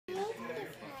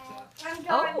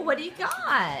Oh, what do you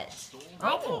got?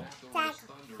 Oh. Tag.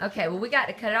 Okay, well, we got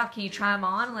to cut it off. Can you try them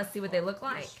on and let's see what they look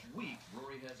like?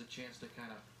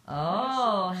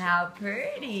 Oh, how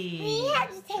pretty. We have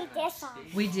to take this off.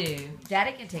 We do.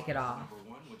 Daddy can take it off.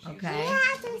 We Okay.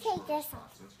 have to take this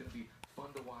off. We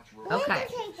Okay. have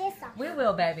to take this off. We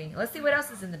will, baby. Let's see what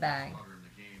else is in the bag.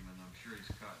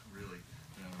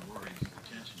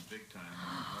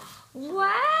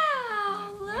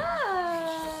 Wow,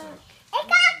 look. It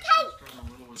got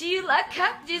cake. Do you like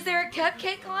is there a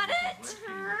cupcake on it?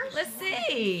 Let's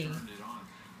see.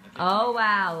 Oh,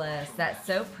 Alice, that's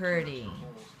so pretty.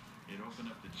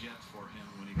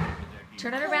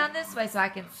 Turn it around this way so I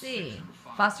can see.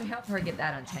 Foster, help her get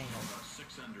that untangled.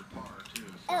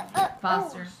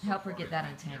 Foster, help her get that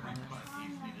untangled.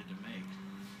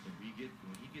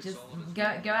 Just go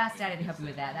ask Daddy to help you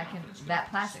with that. That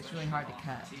plastic's really hard to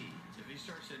cut.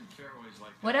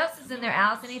 What else is in there,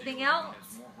 Alice? Anything else?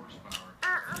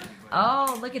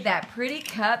 Oh, look at that pretty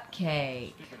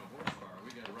cupcake.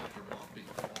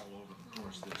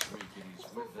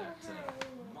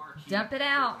 Dump it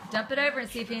out. Dump it over and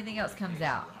see if anything else comes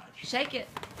out. Shake it.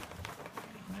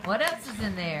 What else is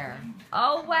in there?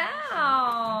 Oh,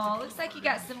 wow. Looks like you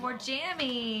got some more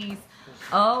jammies.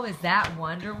 Oh, is that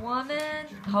Wonder Woman?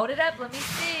 Hold it up. Let me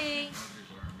see.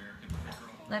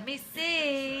 Let me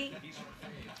see.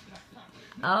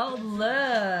 Oh,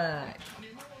 look.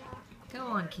 Go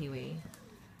on, Kiwi.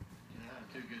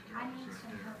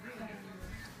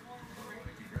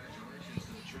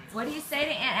 What do you say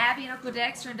to Aunt Abby and Uncle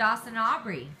Dexter and Dawson and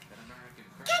Aubrey?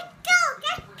 Get go.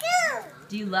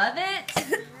 Do you love it?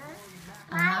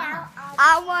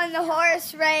 I won the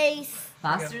horse race.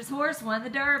 Foster's horse won the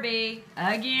Derby.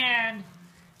 Again.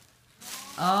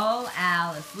 Oh,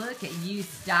 Alice, look at you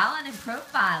styling and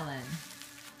profiling.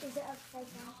 Is it upside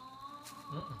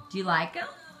down? Do you like them?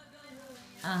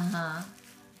 Uh-huh.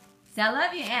 Say, I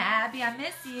love you, Aunt Abby. I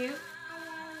miss you.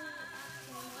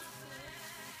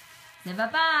 Say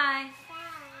bye-bye. Bye.